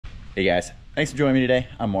Hey guys, thanks for joining me today.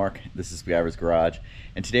 I'm Mark, this is MK5's Garage,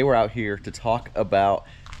 and today we're out here to talk about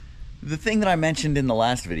the thing that I mentioned in the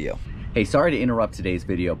last video. Hey, sorry to interrupt today's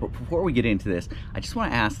video, but before we get into this, I just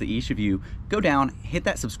want to ask that each of you go down, hit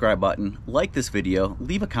that subscribe button, like this video,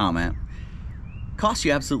 leave a comment. Costs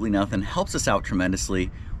you absolutely nothing, helps us out tremendously.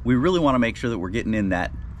 We really want to make sure that we're getting in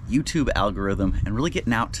that YouTube algorithm and really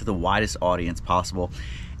getting out to the widest audience possible.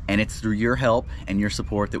 And it's through your help and your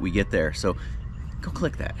support that we get there. So go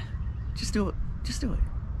click that. Just do it. Just do it.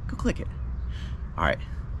 Go click it. All right,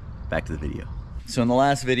 back to the video. So in the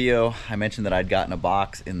last video, I mentioned that I'd gotten a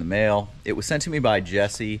box in the mail. It was sent to me by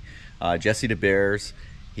Jesse, Jesse DeBears.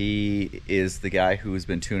 He is the guy who's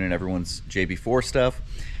been tuning everyone's JB4 stuff.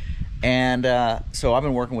 And so I've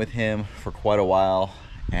been working with him for quite a while.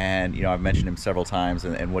 And you know, I've mentioned him several times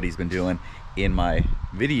and what he's been doing in my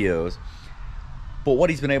videos. But what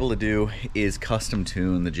he's been able to do is custom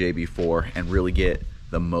tune the JB4 and really get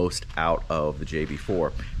the most out of the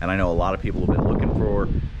JB4. And I know a lot of people have been looking for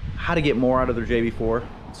how to get more out of their JB4.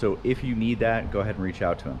 So if you need that, go ahead and reach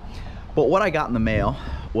out to him. But what I got in the mail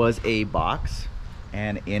was a box,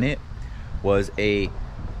 and in it was an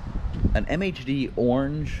MHD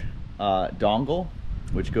orange dongle,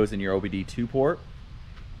 which goes in your OBD2 port.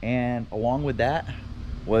 And along with that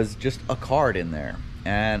was just a card in there.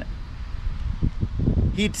 And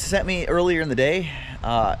he sent me earlier in the day,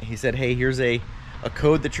 he said, hey, here's a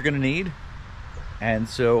code that you're gonna need. And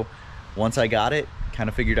so once I got it, kind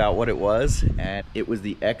of figured out what it was, and it was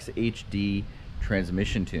the xHD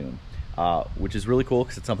transmission tune, which is really cool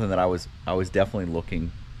because it's something that I was definitely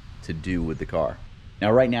looking to do with the car.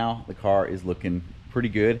 Now right now the car is looking pretty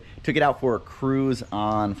good. Took it out for a cruise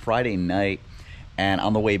on Friday night, and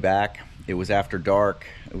on the way back, it was after dark,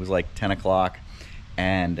 it was like 10 o'clock,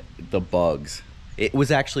 and the bugs, it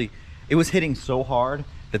was hitting so hard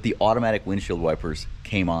that the automatic windshield wipers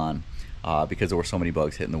came on because there were so many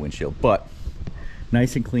bugs hitting the windshield. But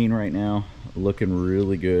nice and clean right now, looking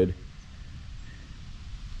really good.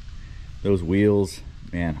 Those wheels,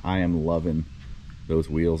 man, I am loving those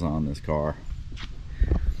wheels on this car.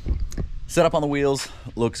 Setup on the wheels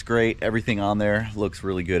looks great. Everything on there looks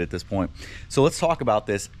really good at this point. So let's talk about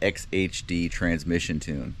this xHD transmission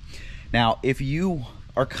tune. Now, if you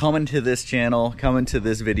are coming to this channel, coming to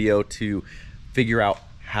this video to figure out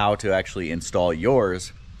how to actually install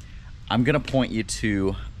yours, I'm gonna point you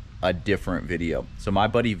to a different video. So my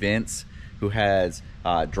buddy Vince, who has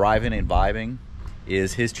Driving and Vibing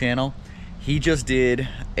is his channel. He just did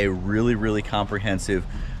a really comprehensive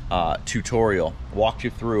tutorial, walked you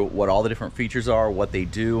through what all the different features are, what they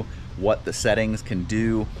do, what the settings can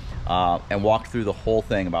do, and walked through the whole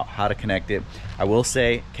thing about how to connect it. I will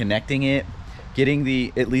say, connecting it, getting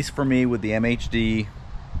the, at least for me with the MHD,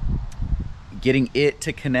 getting it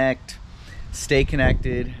to connect, stay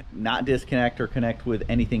connected, not disconnect or connect with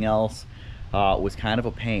anything else, was kind of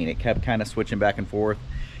a pain. It kept kind of switching back and forth.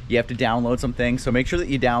 You have to download some things, so make sure that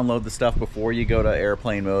you download the stuff before you go to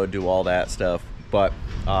airplane mode, do all that stuff. But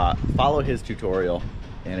follow his tutorial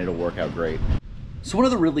and it'll work out great. So one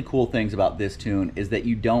of the really cool things about this tune is that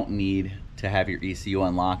you don't need to have your ECU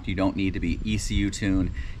unlocked. You don't need to be ECU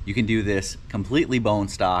tuned. You can do this completely bone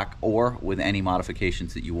stock or with any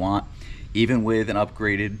modifications that you want, even with an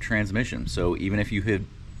upgraded transmission. So even if you had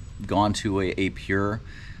gone to a pure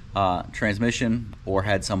transmission or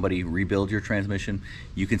had somebody rebuild your transmission,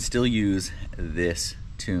 you can still use this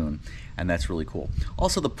tune, and that's really cool.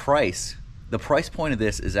 Also, the price point of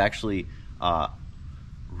this is actually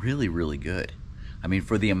really good. I mean,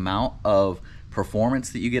 for the amount of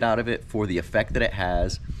performance that you get out of it, for the effect that it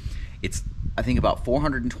has, it's, I think, about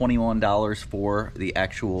 $421 for the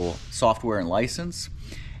actual software and license,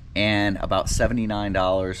 and about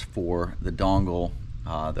 $79 for the dongle,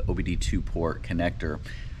 the OBD2 port connector.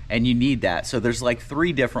 And you need that. So there's like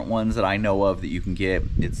 3 different ones that I know of that you can get.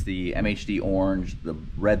 It's the MHD orange, the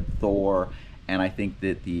red Thor, and I think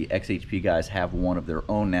that the xHP guys have one of their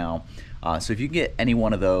own now. So if you can get any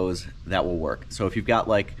one of those, that will work. So if you've got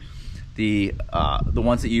like the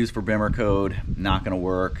ones that you use for Bimmer code, not gonna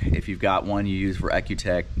work. If you've got one you use for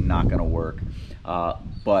Ecutech, not gonna work.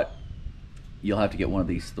 But you'll have to get one of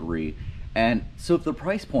these 3. And so the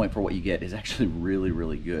price point for what you get is actually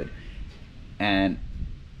really good. And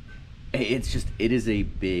it's just, it is a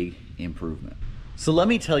big improvement. So let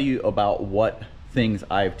me tell you about what things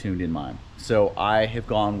I've tuned in mine. So I have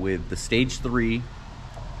gone with the stage 3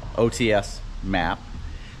 OTS map,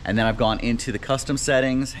 and then I've gone into the custom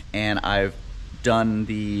settings and I've done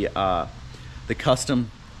the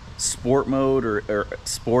custom sport mode or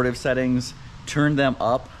sportive settings, turned them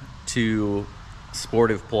up to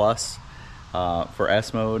sportive plus for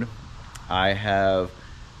S mode. I have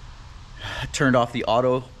turned off the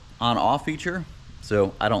auto on-off feature.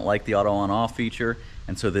 So I don't like the auto on-off feature,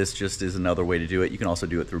 and so this just is another way to do it. You can also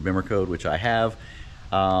do it through Bimmer code, which I have.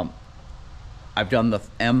 I've done the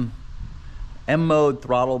M mode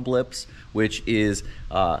throttle blips, which is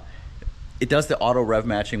it does the auto rev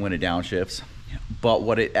matching when it downshifts, but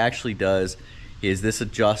what it actually does is this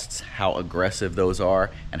adjusts how aggressive those are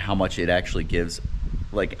and how much it actually gives,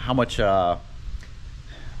 like how much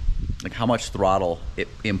throttle it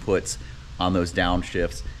inputs on those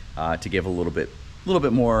downshifts to give a little bit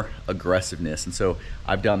more aggressiveness. And so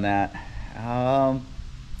I've done that.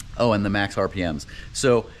 Oh, and the max RPMs.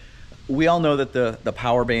 So we all know that the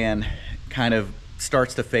power band kind of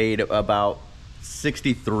starts to fade about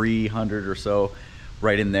 6,300 or so,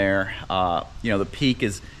 right in there. You know, the peak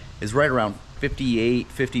is right around 58,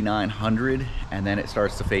 5,900, and then it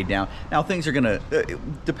starts to fade down. Now things are gonna,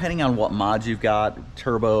 depending on what mods you've got,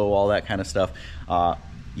 turbo, all that kind of stuff,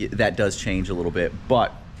 that does change a little bit.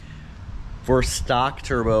 But for stock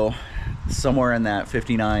turbo, somewhere in that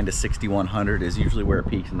 59 to 6,100 is usually where it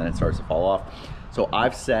peaks, and then it starts to fall off. So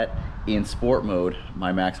I've set in sport mode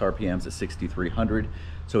my max RPMs at 6,300,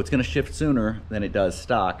 so it's going to shift sooner than it does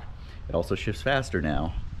stock. It also shifts faster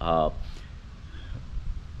now. But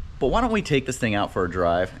why don't we take this thing out for a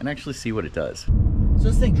drive and actually see what it does. So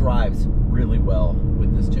this thing drives really well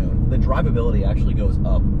with this tune. The drivability actually goes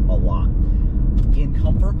up a lot. In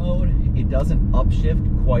comfort mode, it doesn't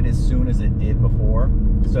upshift quite as soon as it did before,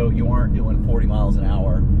 so you aren't doing 40 miles an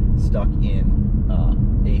hour stuck in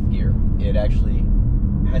 8th gear. It actually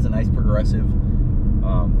has a nice progressive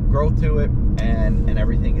growth to it, and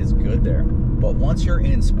everything is good there. But once you're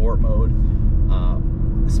in sport mode,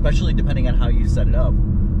 especially depending on how you set it up,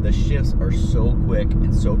 the shifts are so quick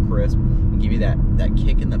and so crisp and give you that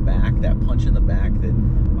kick in the back, that punch in the back that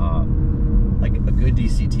like a good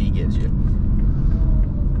DCT gives you.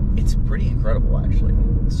 It's pretty incredible, actually.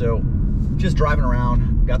 So just driving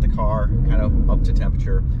around, got the car kind of up to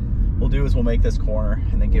temperature. We'll do is we'll make this corner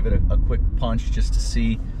and then give it a quick punch just to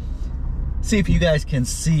see if you guys can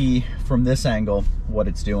see from this angle what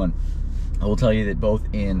it's doing. I will tell you that both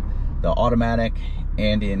in the automatic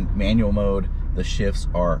and in manual mode, the shifts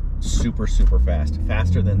are super fast,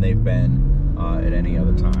 faster than they've been at any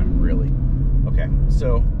other time, really. Okay,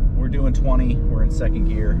 so we're doing 20, we're in 2nd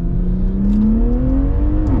gear.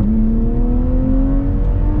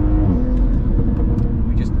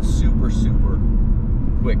 We just super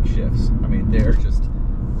quick shifts. I mean, they're just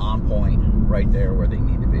on point right there where they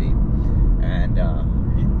need to be, and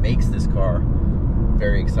it makes this car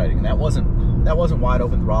very exciting. And that wasn't wide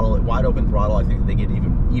open throttle. At wide open throttle, I think they get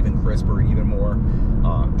even crisper, even more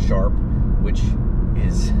sharp, which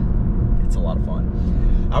is, it's a lot of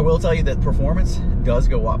fun. I will tell you that performance does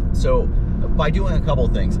go up. So by doing a couple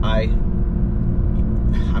of things,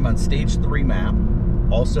 I'm on stage 3 map.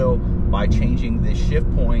 Also by changing the shift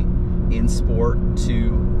point in sport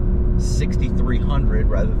to 6,300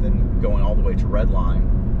 rather than going all the way to red line,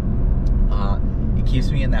 it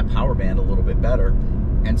keeps me in that power band a little bit better.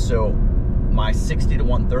 And so my 60 to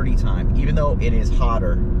 130 time, even though it is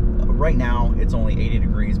hotter, right now it's only 80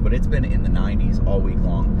 degrees, but it's been in the 90s all week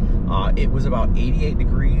long. It was about 88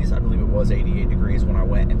 degrees, I believe it was 88 degrees when I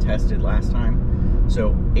went and tested last time.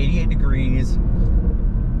 So 88 degrees,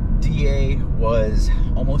 DA was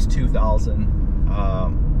almost 2,000,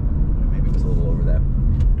 maybe it was a little over that.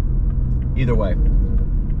 Either way,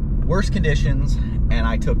 worse conditions, and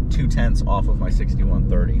I took 2/10 off of my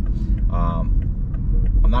 6130.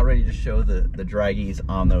 I'm not ready to show the draggies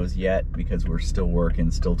on those yet because we're still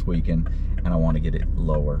working, still tweaking, and I want to get it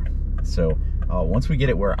lower. So once we get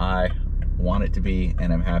it where I want it to be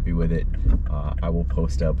and I'm happy with it, I will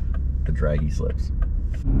post up the draggy slips.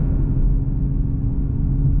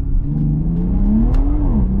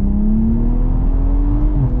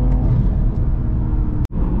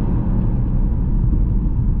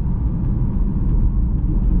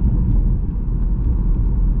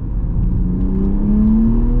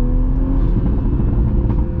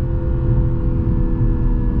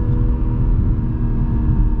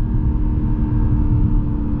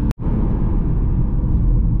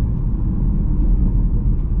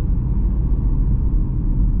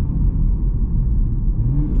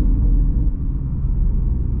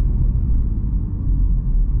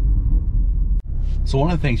 So one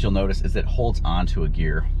of the things you'll notice is it holds onto a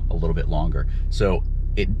gear a little bit longer. So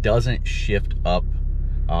it doesn't shift up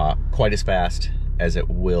quite as fast as it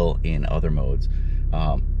will in other modes.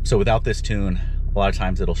 So without this tune, a lot of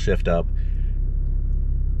times it'll shift up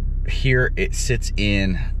here it sits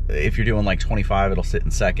in, if you're doing like 25, it'll sit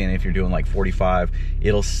in second. If you're doing like 45,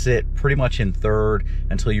 it'll sit pretty much in third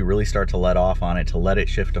until you really start to let off on it to let it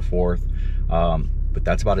shift to fourth. But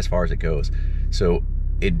that's about as far as it goes. So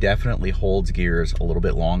it definitely holds gears a little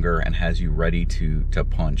bit longer and has you ready to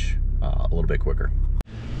punch a little bit quicker.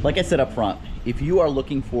 Like I said up front, if you are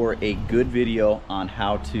looking for a good video on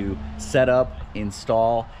how to set up,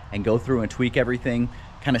 install, and go through and tweak everything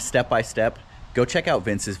kind of step by step, go check out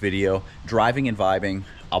Vince's video, Driving and Vibing.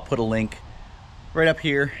 I'll put a link right up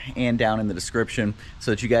here and down in the description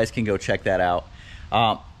so that you guys can go check that out.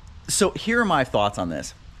 So here are my thoughts on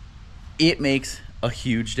this. It makes a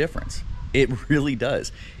huge difference. It really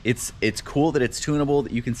does. It's cool that it's tunable,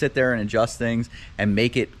 that you can sit there and adjust things and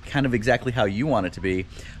make it kind of exactly how you want it to be.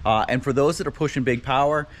 And for those that are pushing big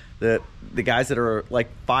power, the guys that are like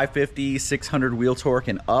 550, 600 wheel torque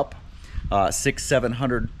and up, 600,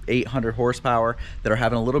 700, 800 horsepower, that are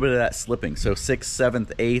having a little bit of that slipping. So 6th,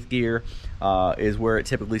 7th, 8th gear is where it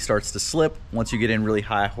typically starts to slip once you get in really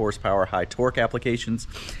high horsepower, high torque applications.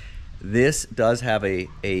 This does have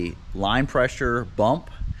a line pressure bump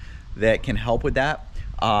that can help with that.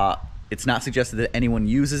 It's not suggested that anyone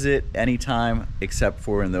uses it anytime except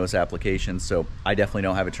for in those applications, so I definitely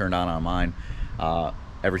don't have it turned on mine.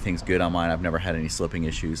 Everything's good on mine. I've never had any slipping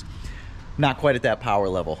issues. Not quite at that power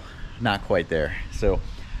level, not quite there. So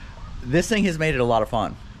this thing has made it a lot of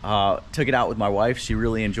fun. Took it out with my wife. She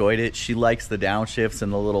really enjoyed it. She likes the downshifts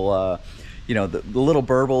and the little you know, the little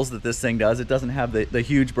burbles that this thing does. It doesn't have the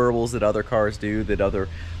huge burbles that other cars do, that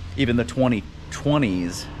even the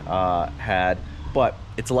 2020s had, but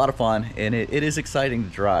it's a lot of fun, and it is exciting to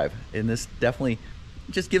drive, and this definitely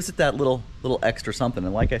just gives it that little extra something.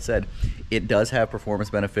 And like I said, it does have performance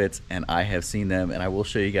benefits, and I have seen them, and I will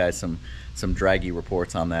show you guys some draggy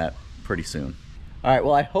reports on that pretty soon. All right,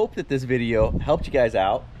 well, I hope that this video helped you guys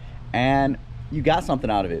out and you got something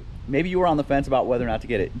out of it. Maybe you were on the fence about whether or not to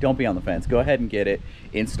get it. Don't be on the fence. Go ahead and get it,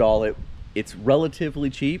 install it. It's relatively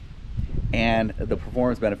cheap, and the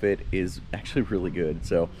performance benefit is actually really good.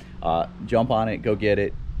 So jump on it, go get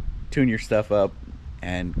it, tune your stuff up,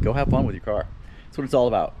 and go have fun with your car. That's what it's all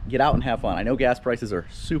about. Get out and have fun. I know gas prices are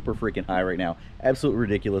super freaking high right now, absolutely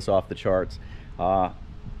ridiculous, off the charts, but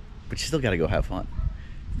you still got to go have fun.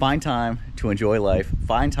 Find time to enjoy life.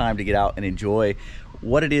 Find time to get out and enjoy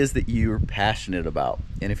what it is that you're passionate about.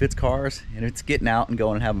 And if it's cars, and it's getting out and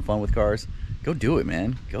going and having fun with cars, go do it,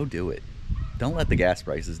 man. Go do it. Don't let the gas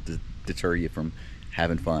prices deter you from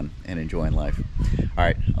having fun and enjoying life. All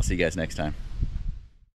right, I'll see you guys next time.